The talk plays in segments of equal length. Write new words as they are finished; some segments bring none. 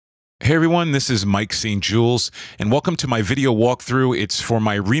Hey everyone, this is Mike Saint-Jules, and welcome to my video walkthrough. It's for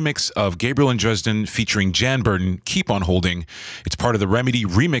my remix of Gabriel and Dresden featuring Jan Burton, Keep On Holding. It's part of the Remedy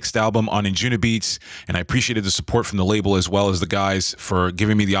remixed album on Anjunabeats, and I appreciated the support from the label as well as the guys for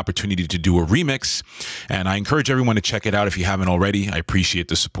giving me the opportunity to do a remix. And I encourage everyone to check it out if you haven't already. I appreciate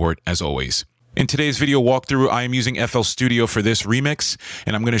the support as always. In today's video walkthrough, I am using FL Studio for this remix,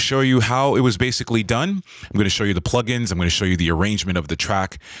 and I'm going to show you how it was basically done. I'm going to show you the plugins, I'm going to show you the arrangement of the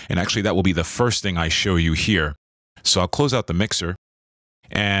track, and actually that will be the first thing I show you here. So I'll close out the mixer,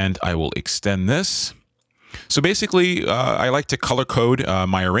 and I will extend this. So basically, I like to color code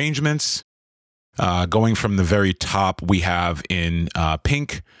my arrangements. Going from the very top, we have in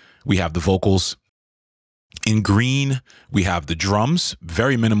pink, we have the vocals. In green, we have the drums,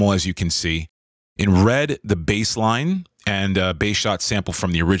 very minimal as you can see. In red, the bass line and bass shot sample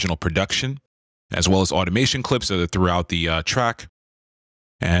from the original production, as well as automation clips that are throughout the track.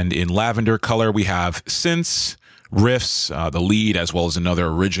 And in lavender color, we have synths, riffs, the lead, as well as another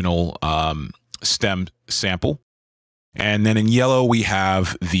original stem sample. And then in yellow, we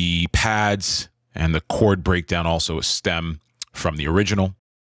have the pads and the chord breakdown, also a stem from the original.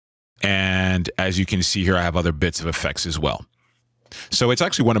 And as you can see here, I have other bits of effects as well. So it's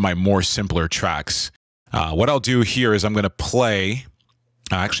actually one of my more simpler tracks. What I'll do here is I'm going to play.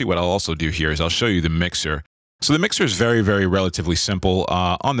 Actually, what I'll also do here is I'll show you the mixer. So the mixer is very, very relatively simple.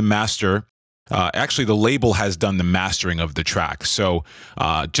 On the master, actually the label has done the mastering of the track. So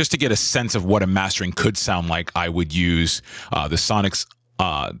just to get a sense of what a mastering could sound like, I would use the Sonics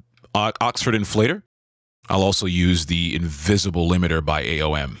Oxford Inflator. I'll also use the Invisible Limiter by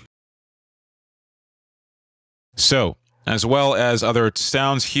AOM. So, as well as other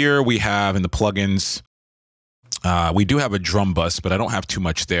sounds here, we have in the plugins, we do have a drum bus, but I don't have too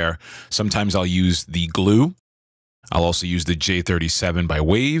much there. Sometimes I'll use the Glue. I'll also use the J37 by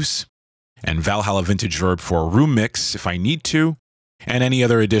Waves and Valhalla Vintage Verb for a room mix if I need to, and any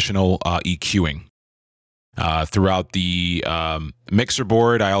other additional EQing. Throughout the mixer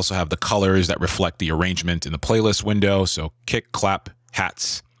board, I also have the colors that reflect the arrangement in the playlist window. So kick, clap,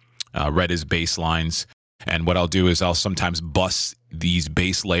 hats, red is bass lines. And what I'll do is I'll sometimes bus these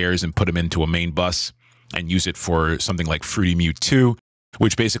bass layers and put them into a main bus and use it for something like Fruity Mute 2,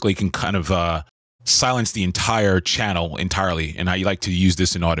 which basically can kind of silence the entire channel entirely. And I like to use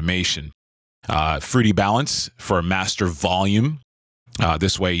this in automation. Fruity Balance for master volume.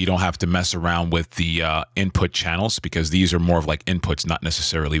 This way you don't have to mess around with the input channels because these are more of like inputs, not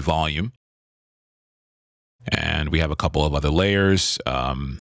necessarily volume. And we have a couple of other layers.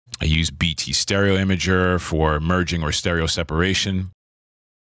 I use BT Stereo Imager for merging or stereo separation.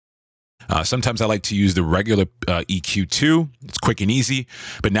 Sometimes I like to use the regular EQ2. It's quick and easy.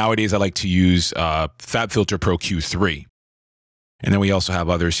 But nowadays I like to use FabFilter Pro Q3. And then we also have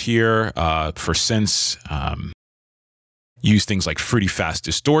others here for synths. Use things like Fruity Fast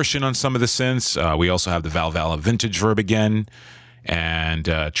Distortion on some of the synths. We also have the Valhalla Vintage Verb again. And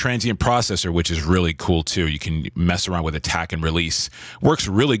Transient Processor, which is really cool too. You can mess around with attack and release. Works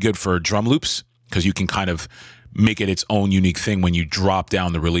really good for drum loops because you can kind of make it its own unique thing when you drop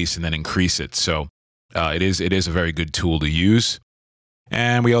down the release and then increase it. So it is a very good tool to use.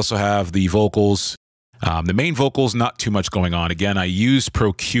 And we also have the vocals. The main vocals, not too much going on. Again, I use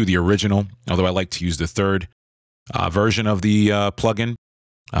Pro Q, the original, although I like to use the third version of the plugin.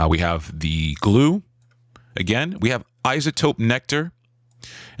 We have the Glue. Again, we have Isotope Nectar,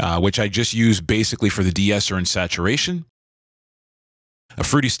 which I just use basically for the de-esser and saturation. A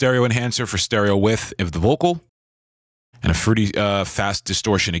Fruity Stereo Enhancer for stereo width of the vocal. And a Fruity Fast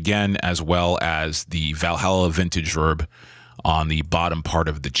Distortion again, as well as the Valhalla Vintage Verb on the bottom part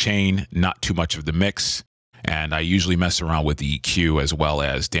of the chain. Not too much of the mix. And I usually mess around with the EQ as well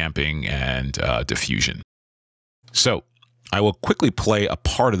as damping and diffusion. So I will quickly play a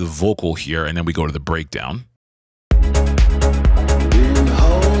part of the vocal here, and then we go to the breakdown. Been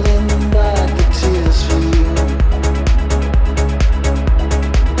holding back the tears for you,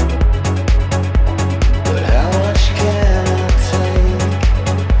 but how much can I take?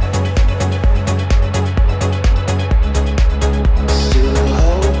 Still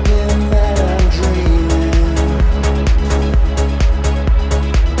hoping that I'm dreaming,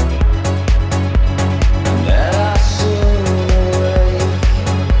 that I soon awake.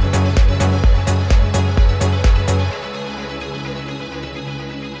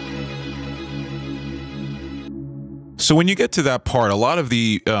 So when you get to that part, a lot of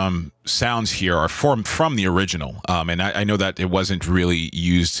the sounds here are from the original. And I know that it wasn't really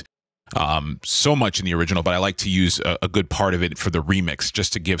used so much in the original, but I like to use a good part of it for the remix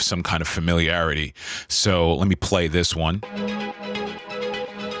just to give some kind of familiarity. So let me play this one.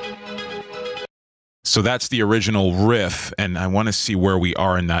 So that's the original riff, and I want to see where we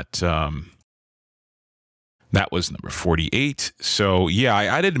are in that. That was number 48. So yeah, I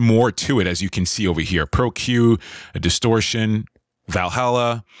added more to it, as you can see over here. Pro Q, a distortion,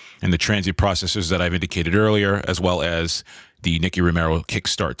 Valhalla, and the transient processors that I've indicated earlier, as well as the Nicky Romero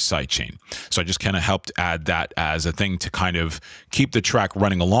kickstart sidechain. So I just kind of helped add that as a thing to kind of keep the track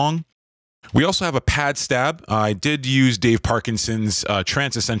running along. We also have a pad stab. I did use Dave Parkinson's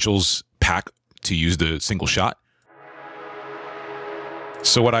Trance Essentials pack to use the single shot.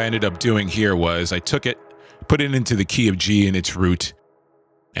 So what I ended up doing here was I took it, put it into the key of G in its root,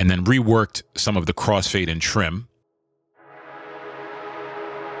 and then reworked some of the crossfade and trim.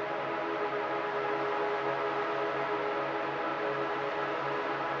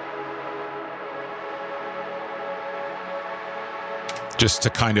 Just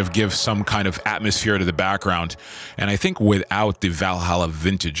to kind of give some kind of atmosphere to the background. And I think without the Valhalla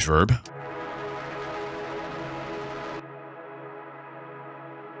vintage verb.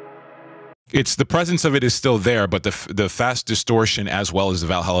 It's the presence of it is still there, but the fast distortion as well as the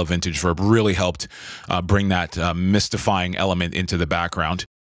Valhalla vintage verb really helped bring that mystifying element into the background.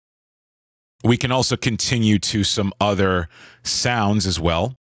 We can also continue to some other sounds as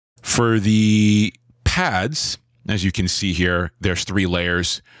well. For the pads, as you can see here, there's 3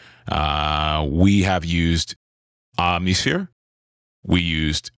 layers. We have used Omnisphere, we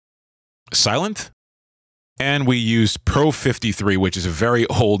used Silent, and we used Pro 53, which is a very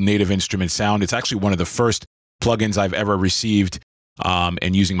old Native Instrument sound. It's actually one of the first plugins I've ever received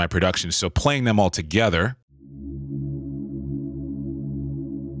and using my production. So playing them all together.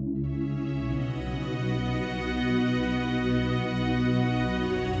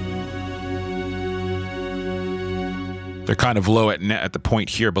 They're kind of low at the point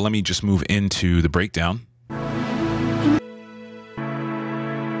here, but let me just move into the breakdown.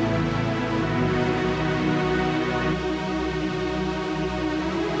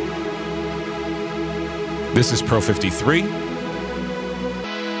 This is Pro 53.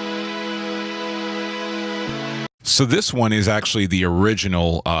 So this one is actually the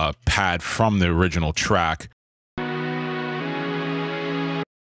original pad from the original track. And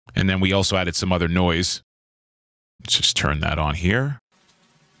then we also added some other noise. Let's just turn that on here.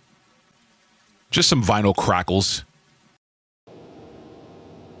 Just some vinyl crackles.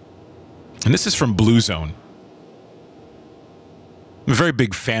 And this is from Blue Zone. I'm a very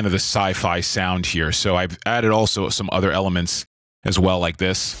big fan of the sci-fi sound here, so I've added also some other elements as well, like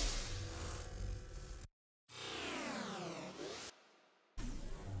this.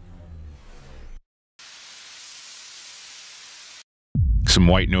 Some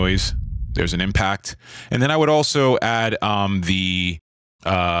white noise. There's an impact. And then I would also add the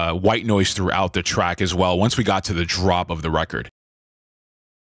white noise throughout the track as well, once we got to the drop of the record.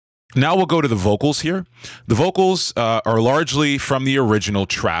 Now we'll go to the vocals here. The vocals are largely from the original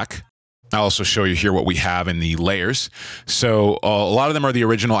track. I'll also show you here what we have in the layers. So a lot of them are the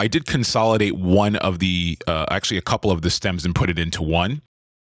original. I did consolidate one of the, actually a couple of the stems and put it into one.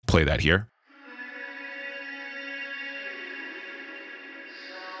 Play that here.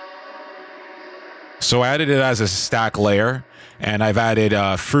 So I added it as a stack layer, and I've added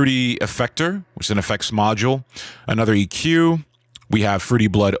Fruity Effector, which is an effects module, another EQ. We have Fruity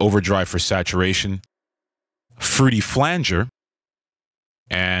Blood Overdrive for saturation, Fruity Flanger,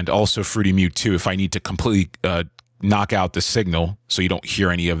 and also Fruity Mute 2 if I need to completely knock out the signal so you don't hear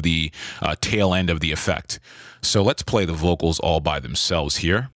any of the tail end of the effect. So let's play the vocals all by themselves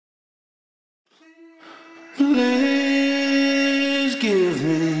here. Please give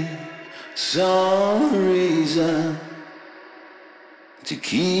me some reason to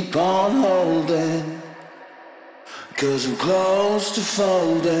keep on holding, 'cause I'm close to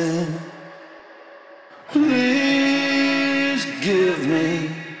folding. Please give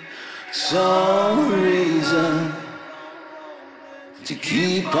me some reason to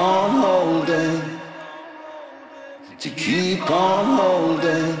keep on holding, to keep on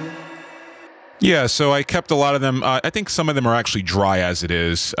holding. Yeah, so I kept a lot of them. I think some of them are actually dry as it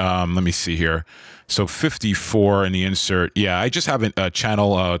is. Let me see here. So 54 in the insert. Yeah, I just have a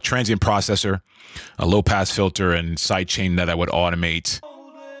channel, transient processor, a low pass filter, and sidechain that I would automate.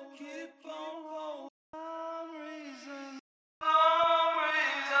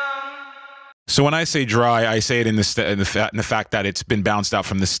 So when I say dry, I say it in the fact that it's been bounced out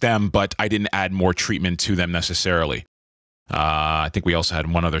from the stem, but I didn't add more treatment to them necessarily. I think we also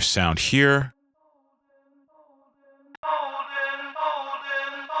had one other sound here.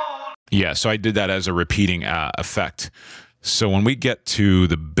 Yeah, so I did that as a repeating effect. So when we get to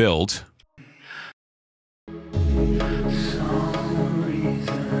the build,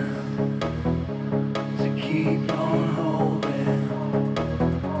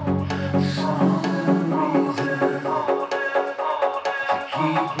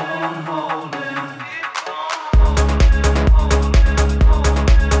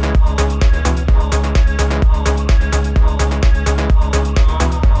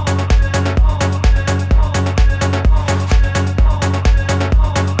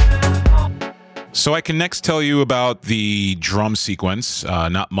 So I can next tell you about the drum sequence.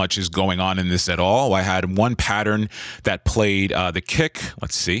 Not much is going on in this at all. I had one pattern that played the kick.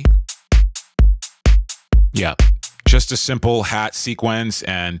 Let's see. Yeah, just a simple hat sequence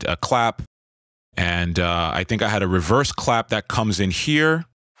and a clap. And I think I had a reverse clap that comes in here,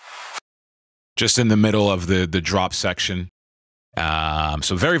 just in the middle of the drop section.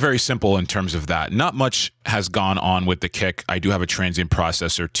 So very, very simple in terms of that. Not much has gone on with the kick. I do have a transient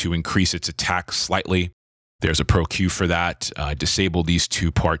processor to increase its attack slightly. There's a Pro Q for that. I disabled these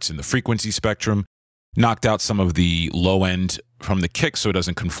two parts in the frequency spectrum, knocked out some of the low end from the kick so it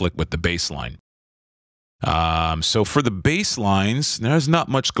doesn't conflict with the bass line. So for the bass lines, there's not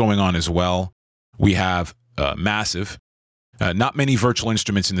much going on as well. We have massive, not many virtual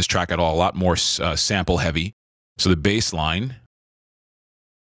instruments in this track at all, a lot more sample heavy. So the bass line.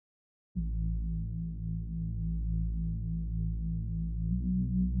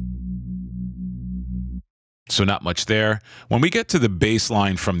 So not much there. When we get to the bass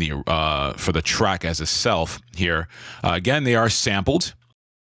line from the for the track as itself here, again, they are sampled.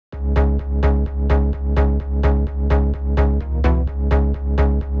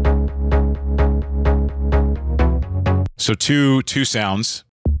 So two sounds,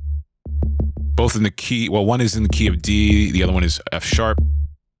 both in the key. Well, one is in the key of D, the other one is F sharp.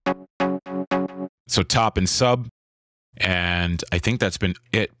 So top and sub, and I think that's been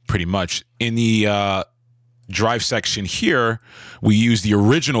it pretty much. In the drive section here, we use the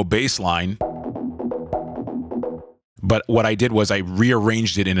original bass line, but what I did was I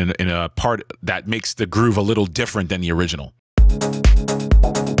rearranged it in a part that makes the groove a little different than the original.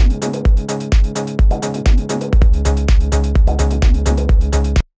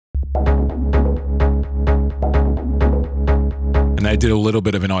 And I did a little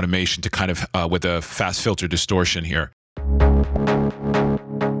bit of an automation to kind of with a fast filter distortion here.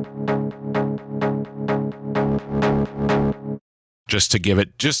 Just to give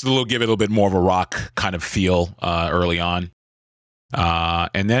it give it a little bit more of a rock kind of feel early on.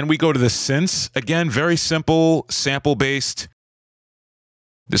 And then we go to the synths. Again, very simple, sample based.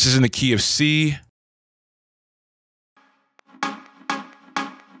 This is in the key of C.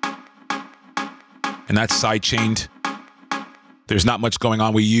 And that's sidechained. There's not much going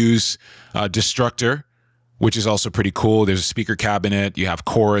on. We use Destructor, which is also pretty cool. There's a speaker cabinet. You have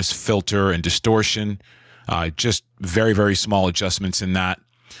chorus, filter, and distortion. Just very, very small adjustments in that.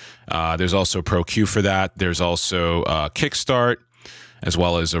 There's also Pro Q for that. There's also Kickstart, as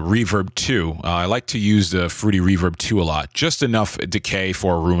well as a Reverb 2. I like to use the Fruity Reverb 2 a lot. Just enough decay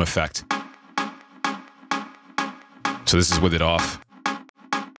for a room effect. So this is with it off.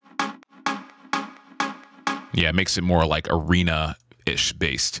 Yeah, it makes it more like arena-ish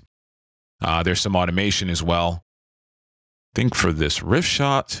based. There's some automation as well. I think for this riff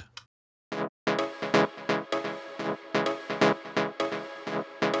shot.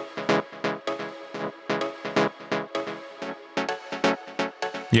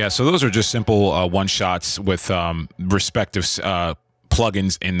 Yeah, so those are just simple one-shots with respective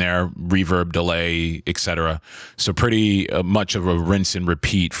plugins in there, reverb, delay, etc. So pretty much of a rinse and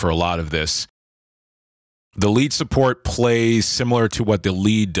repeat for a lot of this. The lead support plays similar to what the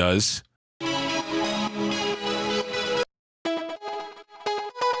lead does.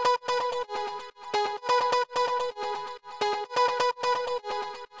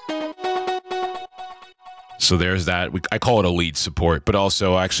 So there's that. I call it a lead support, but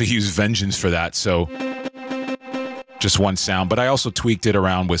also I actually use Vengeance for that. So just one sound, but I also tweaked it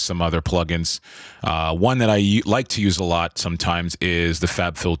around with some other plugins. One that I like to use a lot sometimes is the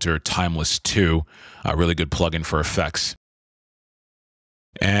FabFilter Timeless 2, a really good plugin for effects.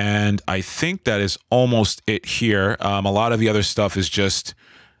 And I think that is almost it here. A lot of the other stuff is just,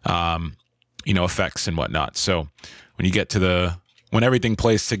 you know, effects and whatnot. So when you get to when everything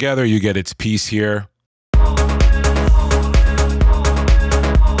plays together, you get its piece here.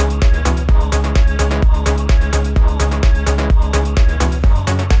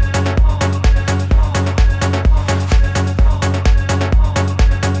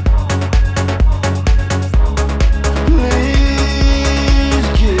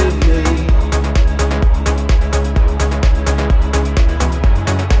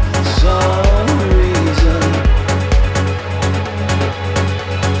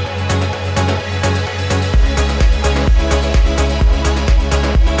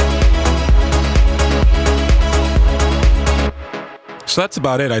 So that's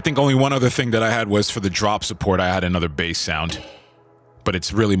about it. I think only one other thing that I had was for the drop support, I had another bass sound. But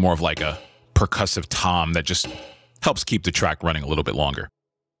it's really more of like a percussive tom that just helps keep the track running a little bit longer.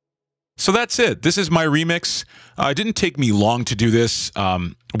 So that's it. This is my remix. It didn't take me long to do this.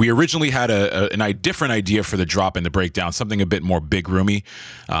 We originally had a different idea for the drop and the breakdown, something a bit more big roomy.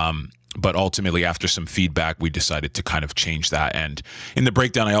 But ultimately, after some feedback, we decided to kind of change that. And in the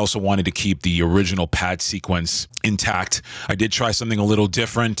breakdown, I also wanted to keep the original pad sequence intact. I did try something a little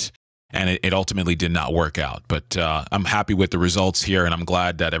different, and it ultimately did not work out. But I'm happy with the results here, and I'm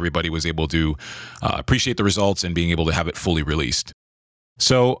glad that everybody was able to appreciate the results and being able to have it fully released.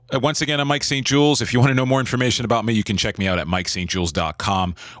 So once again, I'm Mike Saint-Jules. If you want to know more information about me, you can check me out at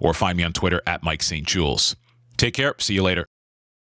MikeSaintJules.com or find me on Twitter at Mike Saint-Jules. Take care. See you later.